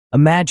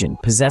Imagine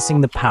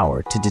possessing the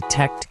power to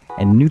detect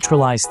and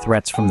neutralize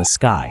threats from the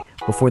sky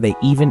before they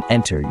even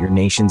enter your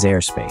nation's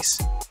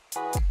airspace.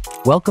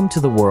 Welcome to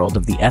the world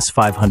of the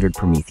S-500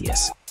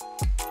 Prometheus.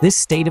 This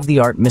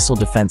state-of-the-art missile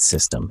defense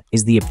system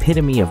is the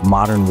epitome of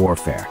modern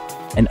warfare,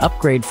 an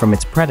upgrade from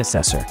its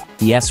predecessor,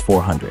 the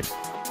S-400.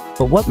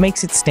 But what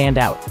makes it stand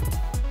out?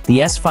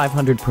 The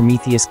S-500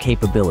 Prometheus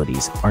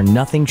capabilities are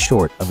nothing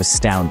short of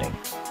astounding.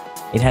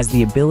 It has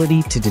the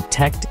ability to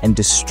detect and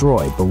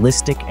destroy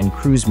ballistic and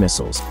cruise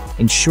missiles,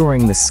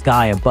 ensuring the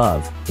sky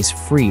above is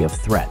free of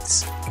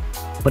threats.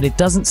 But it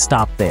doesn't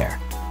stop there.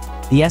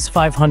 The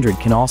S-500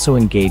 can also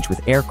engage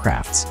with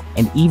aircrafts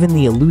and even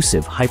the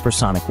elusive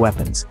hypersonic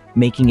weapons,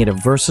 making it a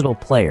versatile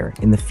player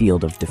in the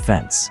field of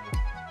defense.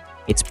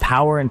 Its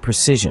power and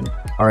precision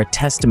are a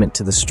testament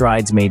to the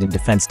strides made in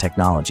defense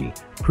technology,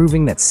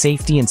 proving that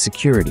safety and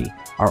security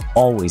are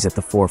always at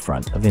the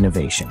forefront of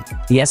innovation.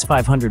 The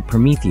S-500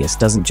 Prometheus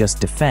doesn't just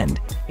defend,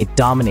 it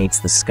dominates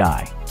the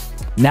sky.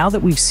 Now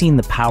that we've seen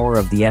the power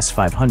of the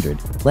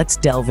S-500, let's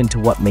delve into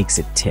what makes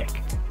it tick.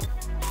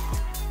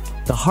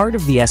 The heart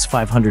of the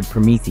S-500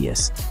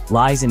 Prometheus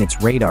lies in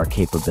its radar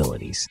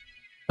capabilities.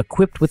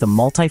 Equipped with a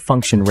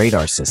multifunction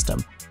radar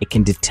system, it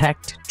can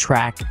detect,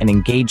 track, and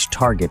engage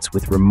targets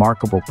with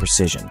remarkable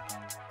precision.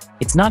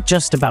 It's not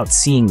just about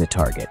seeing the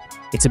target,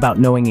 it's about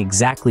knowing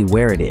exactly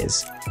where it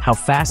is, how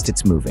fast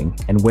it's moving,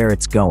 and where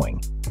it's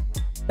going.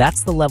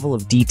 That's the level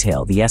of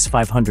detail the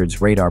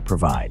S-500's radar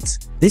provides.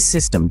 This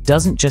system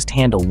doesn't just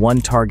handle one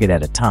target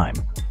at a time.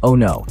 Oh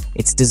no,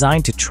 it's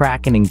designed to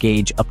track and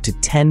engage up to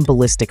 10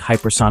 ballistic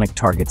hypersonic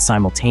targets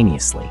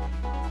simultaneously.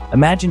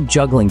 Imagine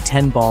juggling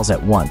 10 balls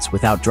at once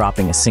without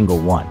dropping a single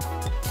one.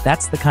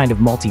 That's the kind of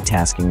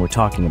multitasking we're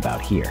talking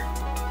about here.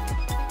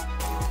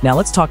 Now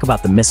let's talk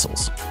about the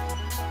missiles.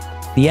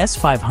 The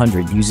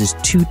S-500 uses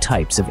two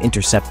types of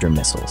interceptor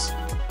missiles.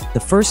 The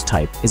first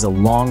type is a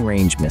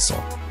long-range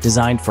missile,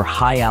 designed for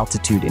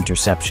high-altitude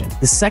interception.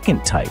 The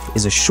second type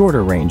is a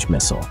shorter-range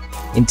missile,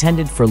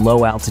 intended for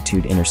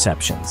low-altitude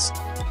interceptions.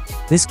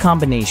 This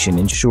combination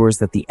ensures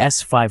that the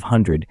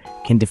S-500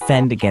 can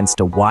defend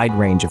against a wide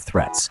range of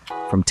threats,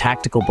 from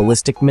tactical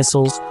ballistic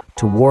missiles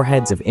to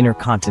warheads of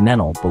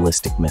intercontinental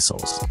ballistic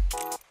missiles.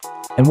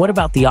 And what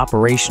about the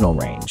operational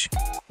range?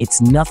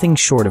 It's nothing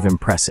short of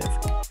impressive.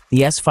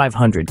 The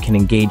S-500 can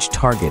engage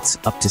targets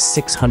up to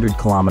 600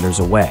 kilometers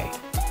away.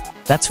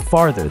 That's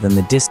farther than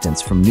the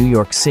distance from New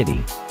York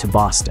City to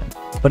Boston.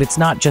 But it's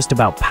not just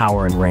about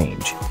power and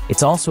range,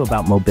 it's also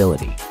about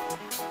mobility.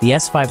 The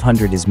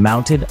S-500 is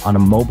mounted on a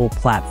mobile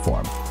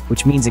platform,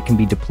 which means it can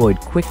be deployed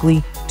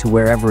quickly to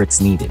wherever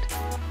it's needed.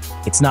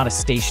 It's not a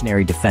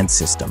stationary defense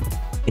system,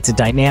 it's a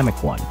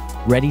dynamic one,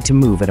 ready to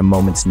move at a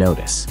moment's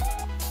notice.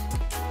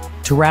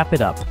 To wrap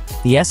it up,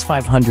 the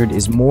S-500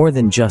 is more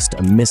than just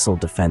a missile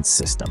defense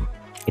system.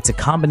 It's a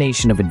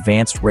combination of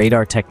advanced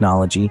radar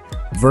technology,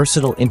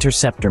 versatile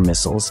interceptor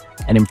missiles,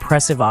 and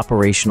impressive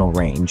operational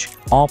range,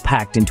 all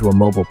packed into a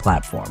mobile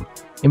platform.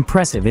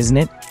 Impressive, isn't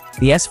it?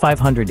 The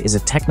S-500 is a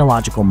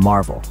technological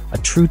marvel, a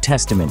true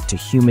testament to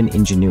human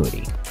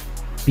ingenuity.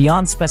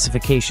 Beyond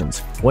specifications,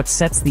 what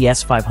sets the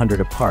S-500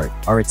 apart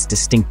are its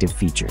distinctive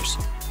features.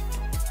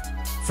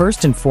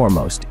 First and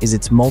foremost is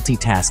its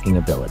multitasking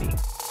ability.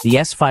 The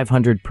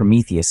S-500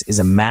 Prometheus is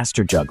a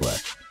master juggler,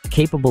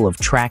 capable of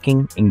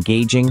tracking,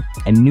 engaging,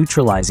 and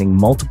neutralizing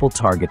multiple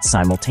targets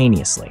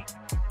simultaneously.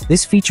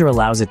 This feature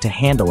allows it to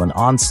handle an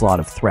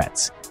onslaught of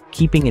threats,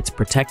 keeping its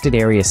protected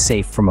area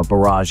safe from a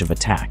barrage of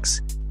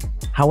attacks.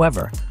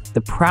 However,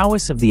 the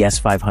prowess of the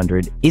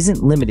S-500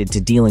 isn't limited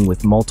to dealing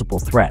with multiple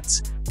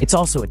threats, it's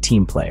also a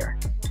team player.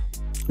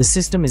 The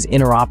system is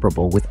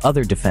interoperable with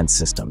other defense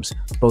systems,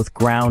 both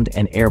ground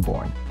and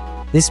airborne.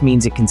 This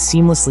means it can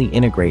seamlessly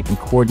integrate and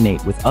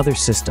coordinate with other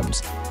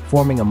systems,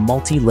 forming a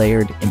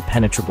multi-layered,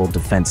 impenetrable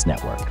defense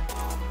network.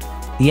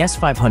 The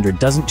S-500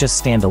 doesn't just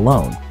stand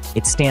alone,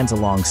 it stands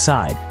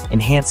alongside,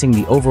 enhancing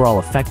the overall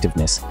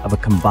effectiveness of a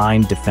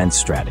combined defense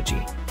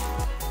strategy.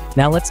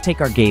 Now let's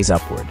take our gaze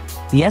upward.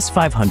 The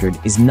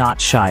S-500 is not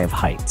shy of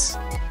heights.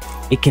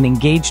 It can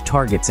engage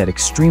targets at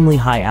extremely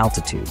high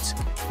altitudes,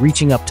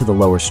 reaching up to the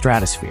lower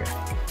stratosphere.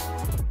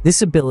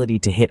 This ability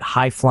to hit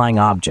high-flying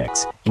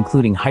objects,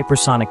 including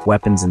hypersonic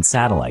weapons and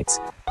satellites,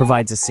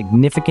 provides a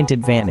significant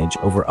advantage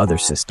over other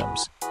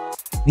systems.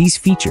 These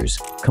features,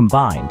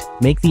 combined,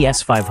 make the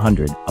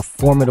S-500 a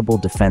formidable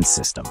defense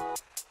system.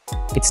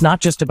 It's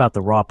not just about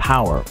the raw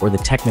power or the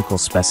technical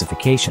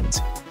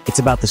specifications, it's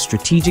about the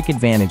strategic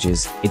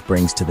advantages it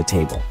brings to the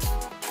table.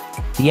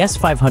 The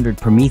S-500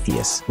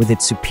 Prometheus, with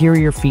its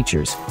superior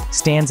features,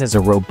 stands as a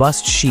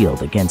robust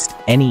shield against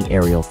any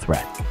aerial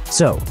threat.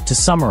 So, to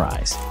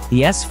summarize,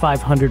 the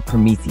S-500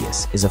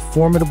 Prometheus is a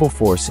formidable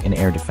force in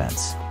air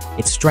defense.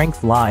 Its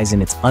strength lies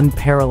in its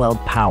unparalleled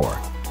power,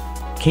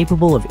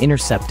 capable of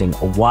intercepting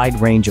a wide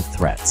range of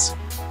threats.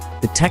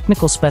 The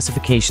technical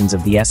specifications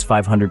of the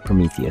S-500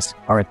 Prometheus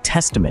are a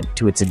testament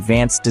to its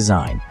advanced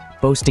design,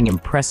 boasting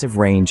impressive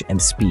range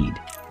and speed.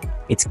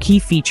 Its key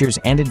features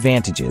and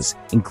advantages,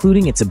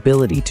 including its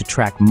ability to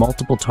track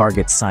multiple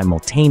targets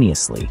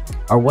simultaneously,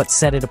 are what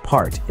set it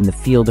apart in the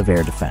field of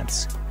air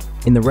defense.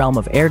 In the realm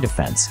of air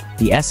defense,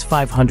 the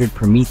S-500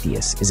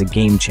 Prometheus is a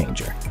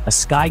game-changer, a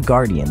sky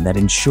guardian that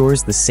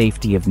ensures the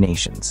safety of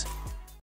nations.